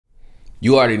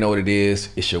You already know what it is.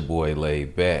 It's your boy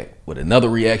Laid Back with another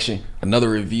reaction, another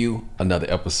review, another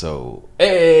episode.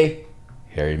 Hey,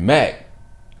 Harry Mack,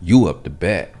 you up to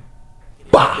bat.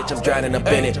 Bitch, I'm drowning up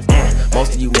in it.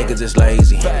 Most of you niggas is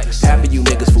lazy. Half of you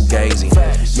niggas fugazi.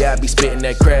 Yeah, I be spitting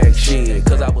that crack shit,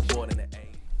 cause I was born in the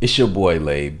 80s. It's your boy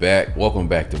Laid Back. Welcome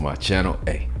back to my channel.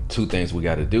 Hey, two things we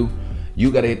gotta do.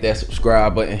 You gotta hit that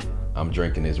subscribe button. I'm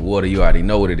drinking this water. You already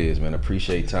know what it is, man.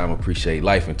 Appreciate time, appreciate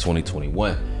life in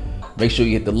 2021. Make sure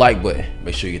you hit the like button.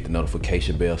 Make sure you hit the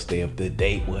notification bell. Stay up to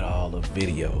date with all the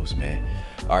videos, man.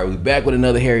 All right, we back with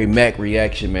another Harry Mack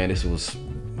reaction, man. This was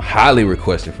highly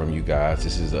requested from you guys.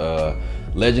 This is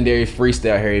legendary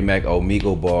freestyle Harry Mack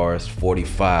Omegle bars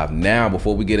 45. Now,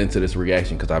 before we get into this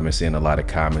reaction, because I've been seeing a lot of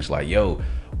comments like, yo,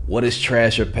 what is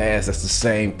trash or pass? That's the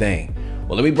same thing.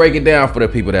 Well, let me break it down for the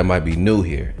people that might be new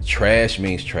here. Trash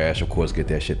means trash. Of course, get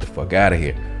that shit the fuck out of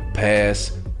here.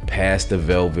 Pass the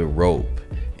velvet rope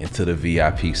into the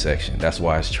VIP section. That's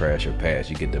why it's trash or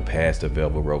pass. You get to pass the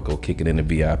velvet rope, go kick it in the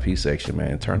VIP section,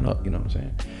 man. Turn up, you know what I'm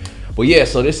saying? But yeah,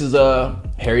 so this is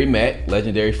Harry Mack,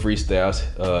 legendary freestyles,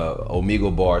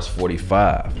 Omegle bars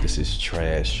 45. This is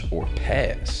trash or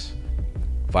pass.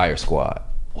 Fire Squad.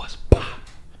 What's pop?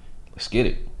 Let's get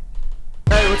it.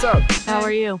 Hey, what's up? How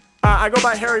are you? I go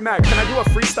by Harry Mack. Can I do a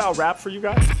freestyle rap for you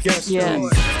guys? Yes. Please.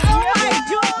 Oh my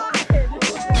god!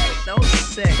 That was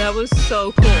sick. That was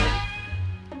so cool.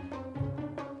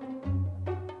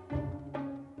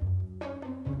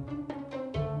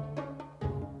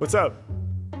 What's up?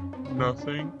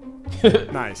 Nothing.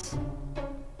 Nice.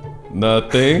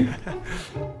 Nothing.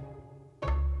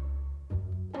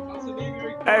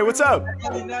 Hey, what's up?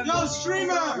 Yo,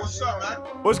 streamer! What's up,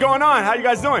 man? What's going on? How you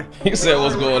guys doing? He said,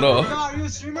 what's going on? Are you a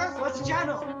streamer? What's the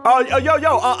channel? Oh,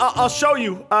 yo, I'll show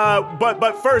you.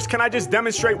 But first, can I just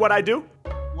demonstrate what I do?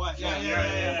 What?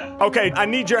 Yeah. Okay, I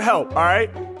need your help, all right?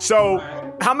 So,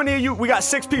 how many of you? We got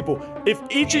 6 people. If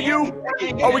each of you,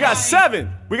 oh, we got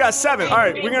 7. We got 7. All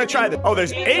right, we're gonna try this. Oh,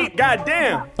 there's 8. God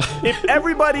damn. If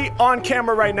everybody on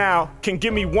camera right now can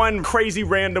give me one crazy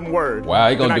random word. Wow,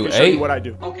 you gonna do 8? Show you what I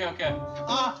do. Okay.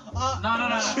 No.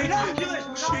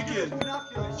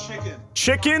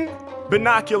 Chicken,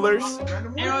 binoculars,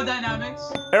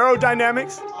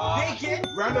 aerodynamics. Bacon.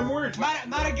 Random words.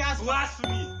 Madagascar.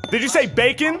 Blasphemy. Did you say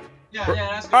bacon? Yeah,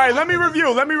 that's good. All right, let me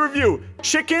review.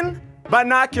 Chicken,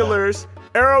 binoculars,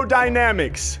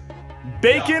 aerodynamics,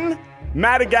 bacon,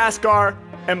 Madagascar,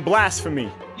 and blasphemy.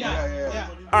 Yeah.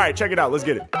 All right, check it out. Let's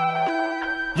get it.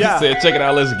 He said, check it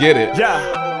out, let's get it.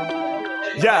 Yeah.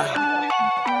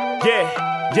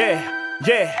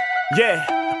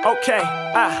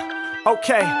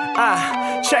 Okay,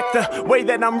 check the way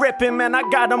that I'm ripping, man, I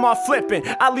got them all flipping.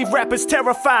 I leave rappers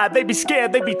terrified, they be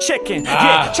scared, they be chicken.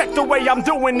 Yeah, check the way I'm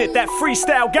doing it, that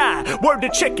freestyle guy. Word to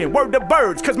chicken, word to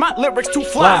birds, cause my lyrics too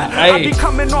fly. I be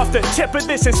coming off the tip of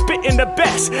this and spitting the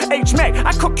best. H-Mack,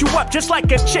 I cook you up just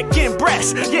like a chicken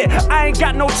breast. Yeah, I ain't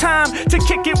got no time to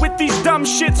kick it with these dumb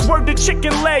shits. Word to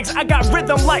chicken legs, I got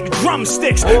rhythm like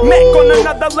drumsticks. Mack on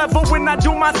another level when I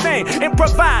do my thing.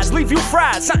 Improvise, leave you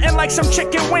fried, something like some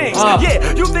chicken wings.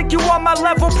 Yeah, you think you on my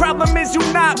level, problem is you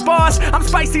not, boss. I'm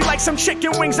spicy like some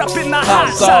chicken wings up in the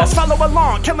hot sauce. Follow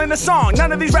along, killing the song,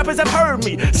 none of these rappers have heard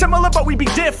me. Similar but we be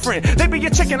different, they be a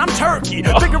chicken, I'm turkey.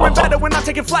 Bigger and better when I'm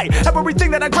taking flight.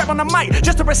 Everything that I grab on the mic,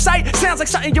 just to recite, sounds like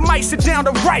something you might sit down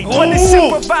to write. When it's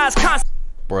improvised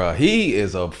Bruh, he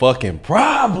is a fucking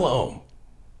problem.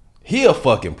 He a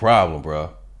fucking problem,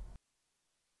 bruh.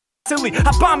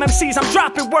 I bomb MCs, I'm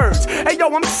dropping words. Hey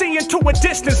yo, I'm seeing to a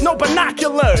distance, no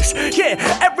binoculars. Yeah,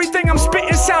 everything I'm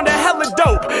spitting sounded hella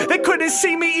dope. They couldn't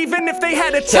see me even if they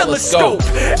had a telescope.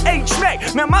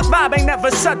 H-Mack, man, my vibe ain't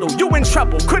never subtle. You in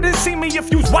trouble, couldn't see me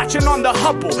if you was watching on the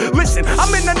Hubble. Listen,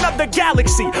 I'm in another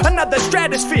galaxy, another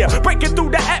stratosphere. Breaking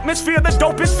through the atmosphere, the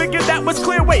dopest figure that was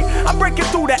clear. Wait, I'm breaking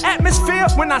through the atmosphere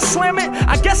when I slam it.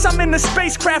 I guess I'm in the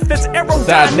spacecraft that's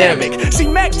aerodynamic. See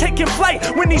Mack taking flight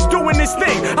when he's doing his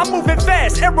thing. I'm moving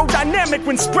fast, aerodynamic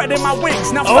when spreading my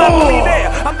wings. Now follow me there,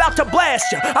 I'm about to blast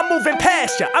ya. I'm moving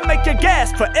past ya, I make you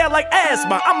gasp for air like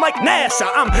asthma. I'm like NASA,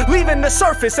 I'm leaving the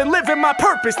surface and living my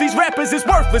purpose. These rappers is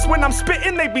worthless, when I'm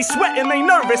spitting they be sweating, they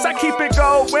nervous. I keep it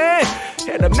going,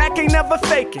 yeah, the Mack ain't never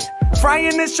faking.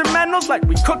 Frying instrumentals like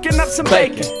we cooking up some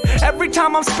bacon. Every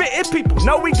time I'm spitting, people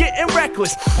know we getting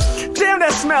reckless. Damn,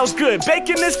 that smells good.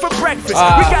 Bacon is for breakfast.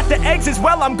 We got the eggs as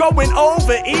well, I'm going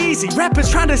over easy. Rappers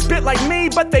trying to spit like me,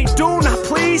 but they do not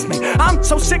please me. I'm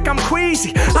so sick, I'm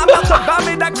queasy. I'm about to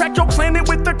vomit, I crack your planet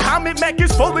with the comet. Mack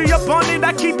is fully up on it,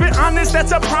 I keep it honest,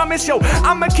 that's a promise. Yo,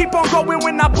 I'ma keep on going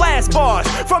when I blast bars.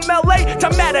 From LA to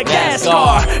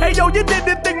Madagascar. Hey yo, you did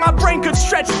the thing think my brain could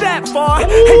stretch that far.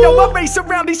 Hey yo, I race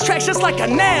around these tracks just like a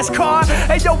NASCAR.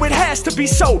 Hey yo, it has to be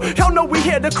so. Y'all know we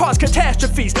here to cause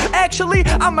catastrophes. Actually,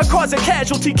 I'ma cause a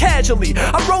casualty casually.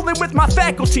 I'm rolling with my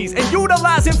faculties and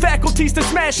utilizing faculties to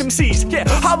smash MCs. Yeah,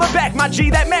 holla back, my G,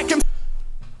 that Mack MC.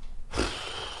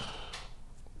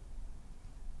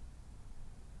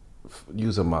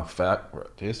 Using my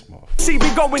this motherfucker. See, we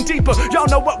going deeper, y'all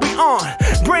know what we on.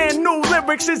 Brand new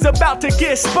lyrics is about to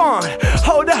get spawned.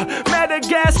 Hold up,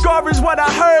 Madagascar is what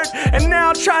I heard, and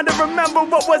now I'm trying to remember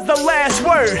what was the last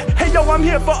word. Hey yo, I'm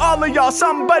here for all of y'all,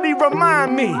 somebody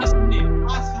remind me.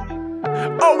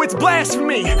 Oh, it's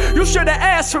blasphemy. You should have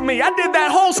asked for me. I did that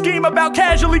whole scheme about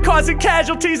casually causing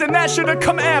casualties, and that should have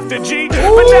come after, G.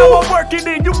 But now I'm working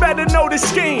in, you better know the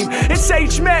scheme. It's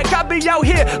H-Mack, I be out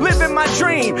here living my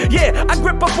dream. Yeah, I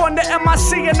grip up on the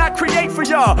MIC and I create for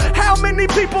y'all. How many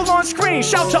people on screen?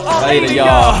 Shout to all 8 of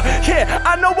y'all. Yeah,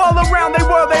 I know all around they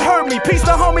world they heard me. Peace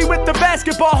the homie with the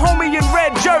basketball homie in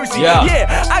red jersey.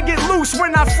 Yeah, I get loose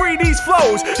when I free these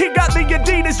flows. He got the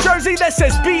Adidas jersey that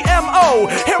says BMO.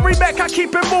 Henry Beck, I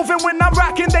keep it moving when I'm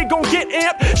rocking, they gon' get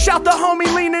amped. Shout the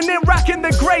homie leaning in, rocking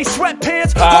the gray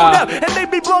sweatpants. Hold up, and they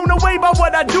be blown away by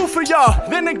what I do for y'all.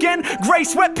 Then again, gray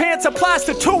sweatpants applies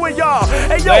to 2 of y'all.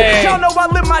 Hey yo, y'all know I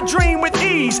live my dream with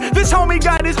ease. This homie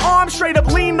got his arm straight up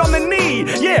leaned on the knee.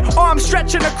 Yeah, arm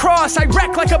stretching across, I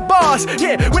rack like a boss.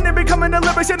 Yeah, when they be coming to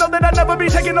lyrics, you know that I never be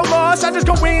taking no loss. I just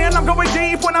go in, I'm going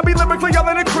deep. When I be lyrically, y'all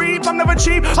in a creep. I'm never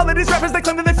cheap. All of these rappers, they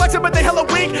claim that they flexing, but they hella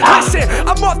weak. Listen,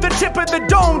 I'm off the tip of the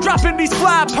dome, dropping these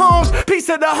fly poems. Piece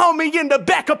of the homie in the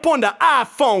back up on the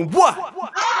iPhone. What?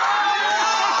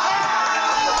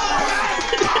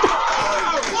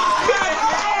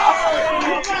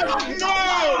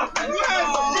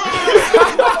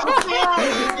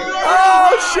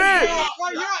 Oh shit!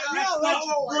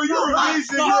 You're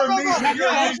amazing.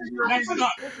 You're amazing.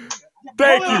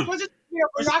 Thank you. You're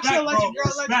actually a legend. You're a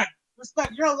legend.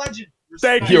 Respect. You're a legend.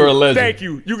 Thank you. You're a legend. Thank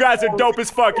you. You guys are dope as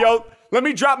fuck, yo. Let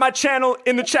me drop my channel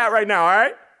in the chat right now, all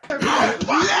right? Bro,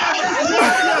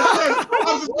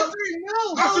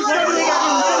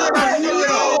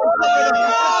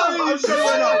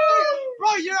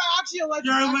 you're actually a legend.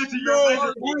 You're a legend. You're a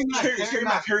legend.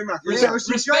 Harry Mack.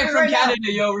 Respect from Canada,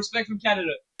 yo. Respect from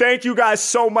Canada. Thank you guys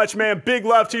so much, man. Big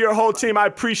love to your whole team. I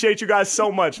appreciate you guys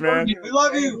so much, man. We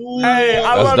love you. Hey,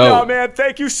 I love y'all, man.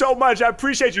 Thank you so much. I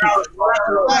appreciate you.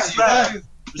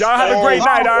 Y'all have a great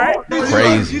night, all right?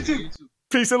 Crazy.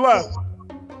 Peace and love.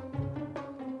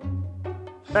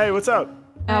 Hey, what's up?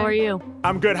 How are you?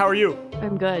 I'm good. How are you?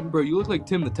 I'm good. Bro, you look like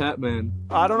Tim the Tap Man.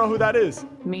 I don't know who that is.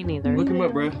 Me neither. Look him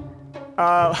up, bro.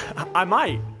 I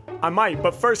might.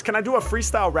 But first, can I do a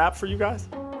freestyle rap for you guys?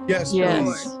 Yes.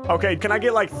 Yes. Okay, can I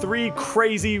get like 3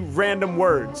 crazy random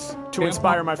words to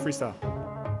inspire my freestyle?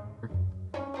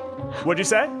 What'd you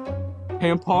say?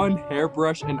 Tampon,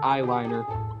 hairbrush, and eyeliner.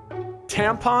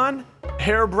 Tampon,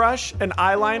 hairbrush, and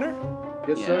eyeliner?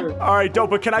 Yes, sir. All right,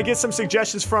 dope. But can I get some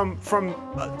suggestions from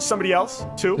somebody else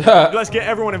too? Let's get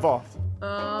everyone involved.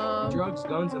 Drugs,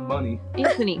 guns, and money.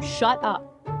 Anthony, shut up.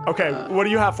 Okay, what do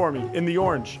you have for me in the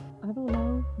orange? I don't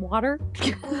know. Water?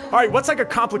 All right, what's like a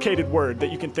complicated word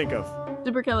that you can think of?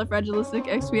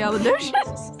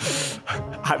 Supercalifragilisticexpialidocious.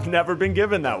 I've never been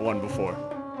given that one before.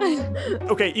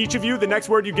 Okay, each of you, the next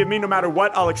word you give me, no matter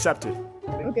what, I'll accept it.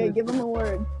 Okay, give him a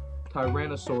word.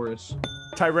 Tyrannosaurus.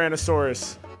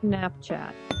 Tyrannosaurus.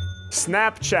 Snapchat.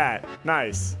 Snapchat.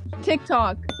 Nice.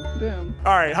 TikTok. Boom.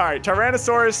 All right.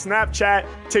 Tyrannosaurus, Snapchat,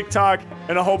 TikTok,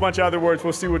 and a whole bunch of other words.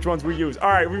 We'll see which ones we use. All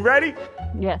right, we ready?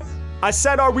 Yes. I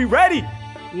said, are we ready?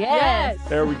 Yes.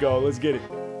 There we go. Let's get it.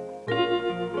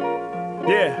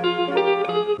 Yeah.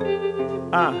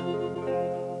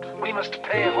 We must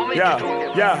pay him. We'll make Yeah.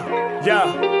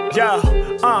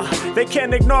 They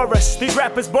can't ignore us. These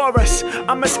rappers bore us.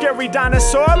 I'm a scary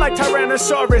dinosaur like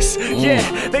Tyrannosaurus. Yeah,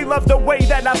 they love the way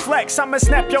that I flex. I'ma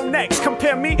snap your necks.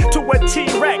 Compare me to a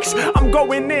T-Rex. I'm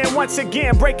going in once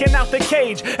again, breaking out the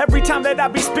cage. Every time that I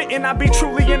be spitting, I be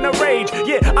truly in a rage.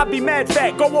 Yeah, I be mad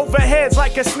fat. Go over heads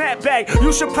like a snapback.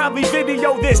 You should probably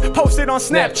video this, post it on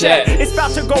Snapchat. It's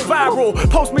about to go viral.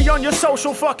 Post me on your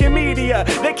social fucking media.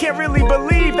 They can't really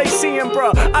believe they seeing,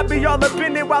 bro. I be all up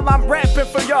in it while I'm rapping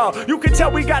for y'all. You can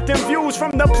tell we got them views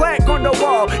from the plaque on the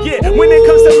wall. Yeah, when it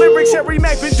comes to lyrics, lyrics, Harry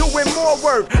Mack been doing more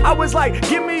work. I was like,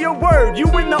 give me a word, you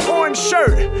in the orange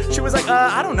shirt. She was like,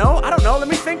 I don't know, let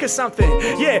me think of something.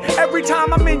 Yeah, every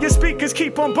time I'm in your speakers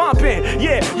keep on bumping.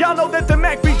 Yeah, y'all know that the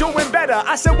Mac be doing better.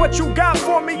 I said, what you got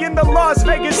for me in the Las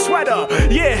Vegas sweater?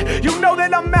 Yeah, you know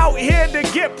that I'm out here to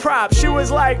get props. She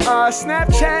was like,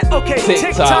 Snapchat, okay,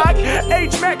 TikTok.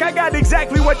 H-Mac, I got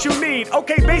exactly what you need.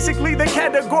 Okay, basically the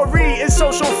category is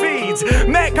social feeds.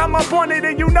 Mac, I'm up on it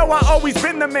and you know I always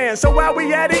been the man. So while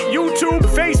we at it, YouTube,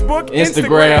 Facebook,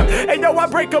 Instagram. And yo, I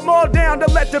break them all down to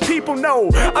let the people know.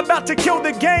 I'm about to kill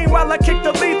the game while I kick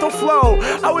the lethal flow.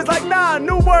 I was like, nah,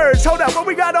 new words, hold up, what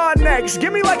we got on next?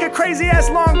 Give me like a crazy ass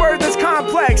long word that's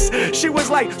complex. She was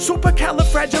like,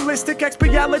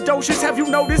 supercalifragilisticexpialidocious. Have you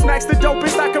noticed Max the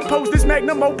dopest? I composed this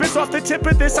magnum opus off the tip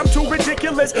of this. I'm too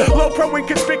ridiculous, low pro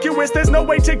inconspicuous. There's no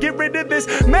way to get rid of this.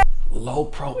 Low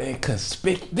pro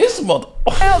inconspicuous. This mother.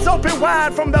 Eyes open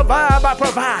wide from the vibe I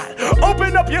provide.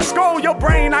 Open up your skull, your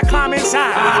brain, I climb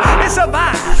inside. It's a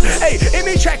vibe. Hey,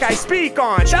 any track I speak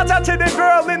on. Shouts out to the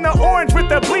girl in the orange with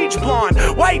the bleach blonde.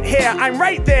 White hair, I'm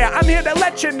right there. I'm here to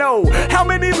let you know. How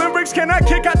many lyrics can I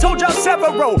kick? I told y'all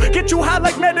several. Get you high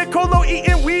like medical or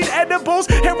eating weed edibles.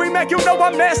 Harry Mack, you know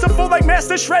I'm masterful like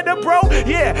Master Shredder, bro.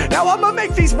 Yeah, now I'ma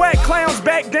make these whack clowns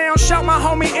back down. Shout my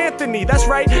homie Anthony, that's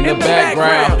right, in the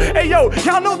background. Hey yo,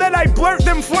 y'all know that I blurt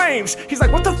them flames. He's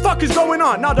like, what the fuck is going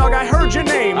on? Nah, dog, I heard your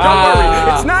name. Don't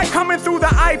worry, it's not coming through the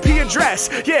IP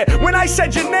address. Yeah, when I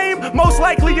said your name, most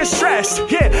likely you're stressed.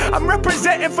 Yeah, I'm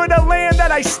representing for the land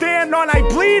that I stand on. I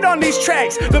bleed on these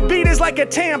tracks. The beat is like a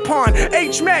tampon.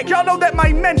 H-Mac, y'all know that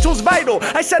my mental's vital.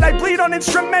 I said I bleed on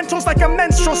instrumentals like a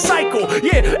menstrual cycle.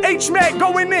 Yeah, H-Mac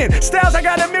going in. Styles, I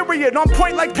got a myriad on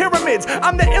point like pyramids.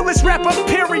 I'm the illest rapper,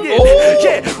 period.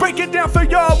 Yeah, break it down for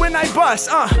y'all when I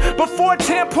bust. Before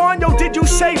tampon, yo, did you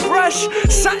say brush?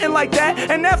 Something like that,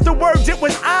 and afterwards it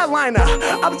was eyeliner.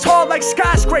 I'm tall like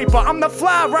skyscraper, I'm the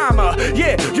fly rhymer.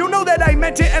 Yeah, you know that I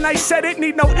meant it and I said it,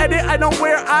 need no edit. I don't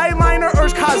wear eyeliner or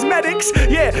cosmetics.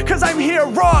 Yeah, cause I'm here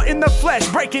raw in the flesh,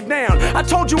 break it down. I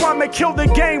told you I'ma kill the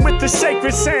game with the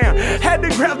sacred sound. Had to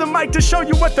grab the mic to show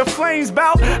you what the flame's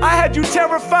bout. I had you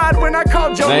terrified when I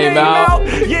called your name out.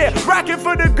 Yeah, rocking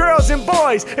for the girls and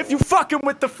boys. If you fucking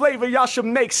with the flavor, y'all should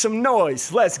make some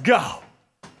noise. Let's go.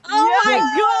 Oh my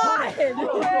god!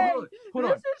 Hold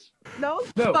on. No,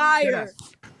 fire.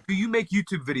 Do you make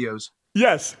YouTube videos?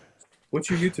 Yes. What's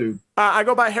your YouTube? I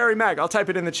go by Harry Mack. I'll type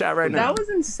it in the chat right now. That was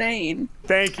insane.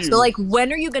 Thank you. So like,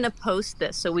 when are you gonna post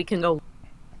this so we can go?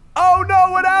 Oh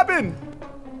no, what happened?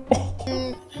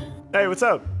 Hey, what's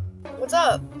up? What's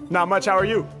up? Not much, how are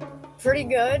you? Pretty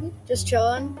good, just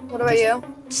chilling. What about you?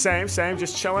 Same,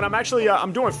 just chilling. I'm actually,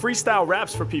 I'm doing freestyle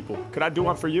raps for people. Could I do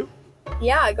one for you?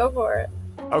 Yeah, go for it.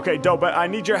 Okay, dope, but I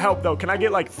need your help though. Can I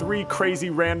get like 3 crazy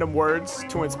random words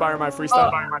to inspire my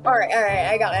freestyle? Alright,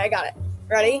 I got it.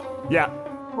 Ready? Yeah.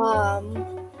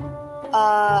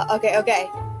 Okay.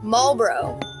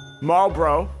 Marlboro.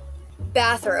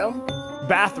 Bathroom.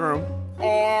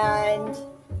 And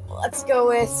let's go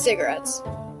with cigarettes.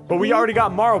 But we already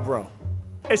got Marlboro.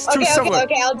 It's too similar.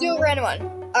 Okay, I'll do a random one.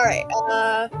 Alright,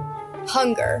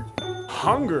 hunger.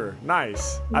 Hunger,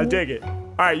 nice. I dig it.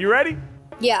 Alright, you ready?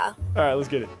 Yeah. Alright, let's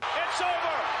get it. It's over.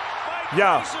 Mike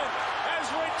Yo. Tyson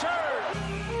has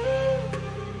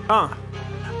returned.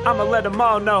 I'ma let them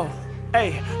all know.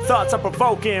 Hey, thoughts are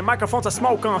provoking, microphones I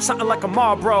smoke on, something like a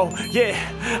Marlboro. Yeah,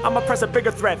 I'ma press a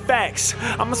bigger threat, facts.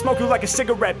 I'ma smoke you like a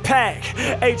cigarette pack.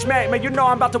 H-Mac, man, you know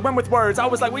I'm about to win with words. I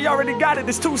was like, we already got it,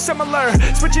 it's too similar.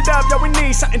 Switch it up, yo, we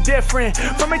need something different.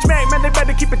 From H-Mac, man, they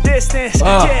better keep a distance.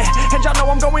 Yeah, and y'all know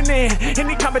I'm going in.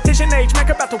 Any competition, H-Mac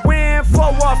about to win.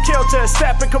 Flow off kilter,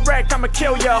 step incorrect, I'ma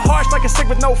kill ya. Harsh like a stick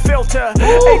with no filter.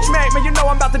 H-Mac, man, you know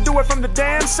I'm about to do it from the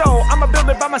damn soul. I'ma build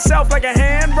it by myself like a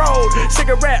hand rolled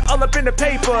cigarette, all up in the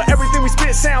paper. Everything we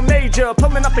spit sound major,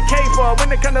 pulling up the caper.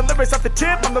 When it comes to lyrics off the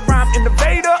tip, I'm the rhyme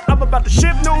innovator. I'm about to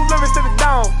ship new lyrics to the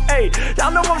dome. Hey,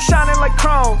 y'all know I'm shining like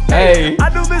chrome. Hey,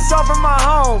 I do this all from my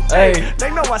home. Hey,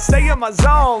 they know I stay in my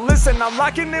zone. Listen, I'm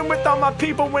locking in with all my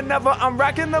people whenever I'm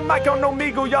rocking the mic on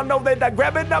Omegle. Y'all know that I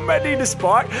grab it, I'm ready to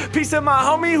spark. Piece of my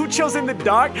homie who chills in the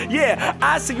dark. Yeah,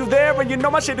 I see you there, and you know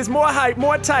my shit is more hype,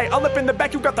 more tight. All up in the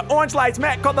back, you got the orange lights.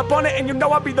 Matt called up on it, and you know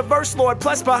I'll be the verse lord.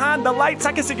 Plus behind the lights,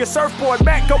 I can see your surf surfboard.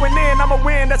 Mack going in, I'ma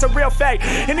win, that's a real fact.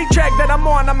 Any track that I'm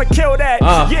on, I'ma kill that.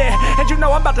 Yeah, and you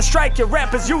know I'm about to strike your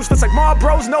rappers useless like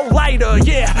Marlboro's no lighter.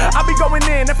 Yeah, I'll be going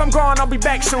in, if I'm gone, I'll be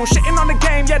back soon. Shitting on the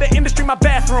game, yeah, the industry, my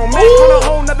bathroom. Mack on a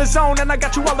whole nother zone, and I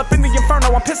got you all up in the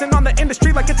inferno. I'm pissing on the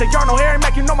industry like it's a yarno. Harry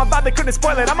Mack, you know my vibe, they couldn't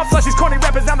spoil it. I'ma flush these corny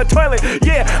rappers down the toilet.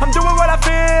 Yeah, I'm doing what I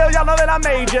feel, y'all know that I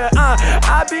major.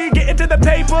 I be getting to the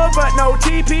paper, but no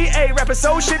TPA. Rapping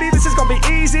so shitty, this is gonna be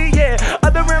easy, yeah.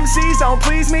 Other MCs don't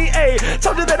please me, ayy.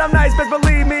 Told you that I'm nice, best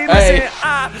believe me. Listen,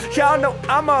 y'all know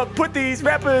I'ma put these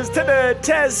rappers to the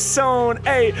test soon,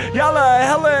 ayy. Y'all are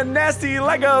hella nasty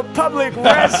like a public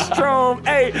restroom,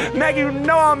 ayy. Mack, you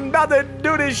know I'm about to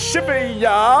do this shit for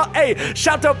y'all, ayy.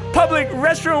 Shout to public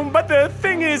restroom, but the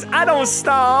thing is I don't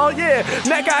stall, yeah.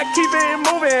 Mack, I keep it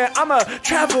moving. I'ma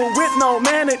travel with no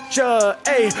manager,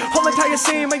 ayy. Whole entire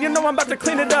scene, man, you know I'm about to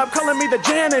clean it up, calling me the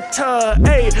janitor,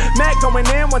 ayy. Mack going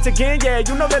in once again, yeah.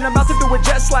 You know that I'm about to do it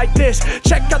just like this.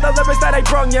 Check out the lyrics that I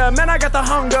brung ya, man, I got the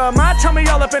hunger. My tummy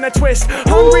all up in a twist.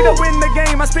 Hungry to win the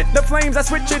game, I spit the flames, I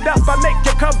switch it up. I make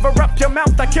you cover up your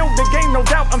mouth, I kill the game, no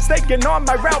doubt. I'm staking on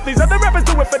my route, these other rappers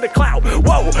do it for the clout.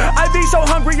 Whoa, I be so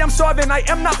hungry, I'm starving. I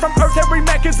am not from Earth, Harry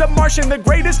Mack is a Martian. The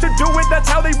greatest to do it, that's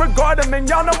how they regard him. And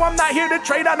y'all know I'm not here to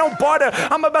trade, I don't barter.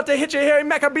 I'm about to hit you, Harry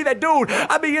Mack, I be that dude.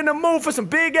 I be in the mood for some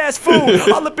big ass food.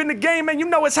 All up in the game, and you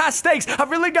know it's high stakes. I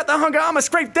really got the hunger, I'ma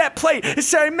scrape that plate.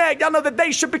 It's Harry Mack, y'all know that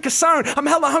they should be concerned. I'm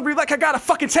hella hungry like I got a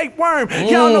fucking tapeworm.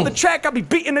 Y'all know the track, I be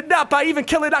beating it up. I even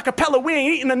kill it a cappella, we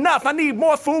ain't eating enough. I need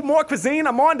more food, more cuisine,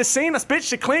 I'm on the scene. I spit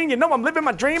shit clean, you know I'm living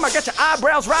my dream. I got your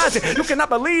eyebrows rising, you cannot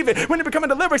believe it. When it be coming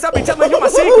to lyrics, I be telling you my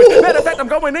secrets. Matter of fact, I'm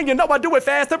going in, you know I do it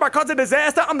faster. I cause a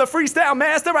disaster, I'm the freestyle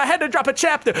master. I had to drop a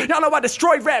chapter, y'all know I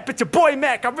destroy rap. It's your boy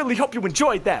Mack, I really hope you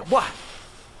enjoyed that. What?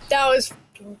 That was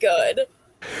fucking good.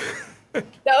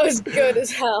 That was good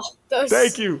as hell.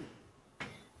 Thank you.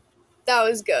 That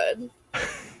was good.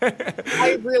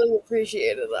 I really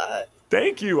appreciated that.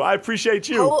 Thank you. I appreciate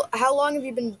you. How long have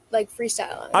you been like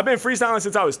freestyling? I've been freestyling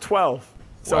since I was 12.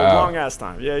 So long ass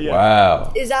time. Yeah, yeah.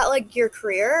 Wow. Is that like your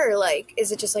career, or like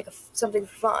is it just like something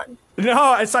for fun?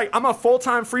 No, it's like I'm a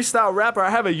full-time freestyle rapper. I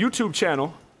have a YouTube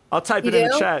channel. I'll type it in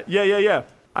the chat. Yeah.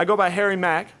 I go by Harry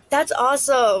Mack. That's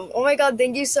awesome. Oh my god,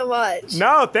 thank you so much.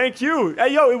 No, thank you.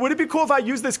 Hey, yo, would it be cool if I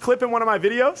use this clip in one of my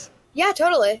videos? Yeah,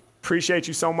 totally. Appreciate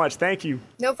you so much. Thank you.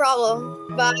 No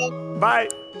problem. Bye. Bye.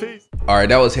 Peace. All right,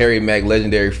 that was Harry Mack,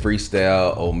 legendary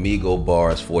freestyle, Omegle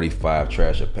bars, 45,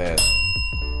 trash or pass.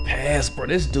 Pass, bro.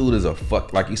 This dude is a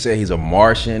like you said, he's a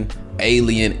Martian,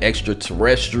 alien,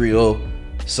 extraterrestrial,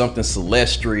 something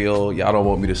celestial. Y'all don't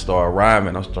want me to start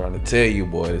rhyming. I'm starting to tell you,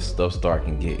 boy, this stuff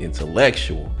starting to get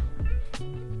intellectual.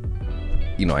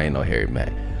 You know, I ain't no Harry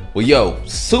Mack. Well, yo,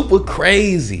 super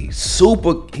crazy, he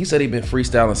said he been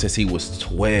freestyling since he was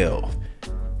 12.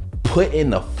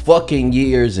 Putting the fucking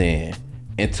years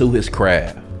into his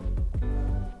craft.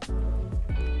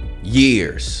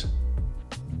 Years.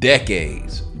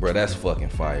 Decades. Bro, that's fucking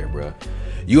fire, bro.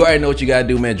 You already know what you gotta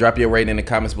do, man. Drop your rating in the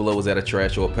comments below. Was that a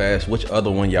trash or a pass? Which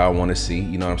other one y'all want to see?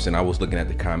 You know what I'm saying? I was looking at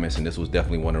the comments, and this was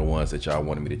definitely one of the ones that y'all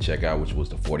wanted me to check out, which was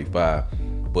the 45.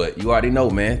 But you already know,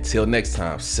 man. Till next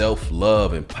time,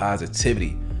 self-love and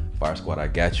positivity. Fire Squad, I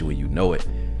got you, and you know it.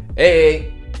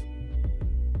 Hey.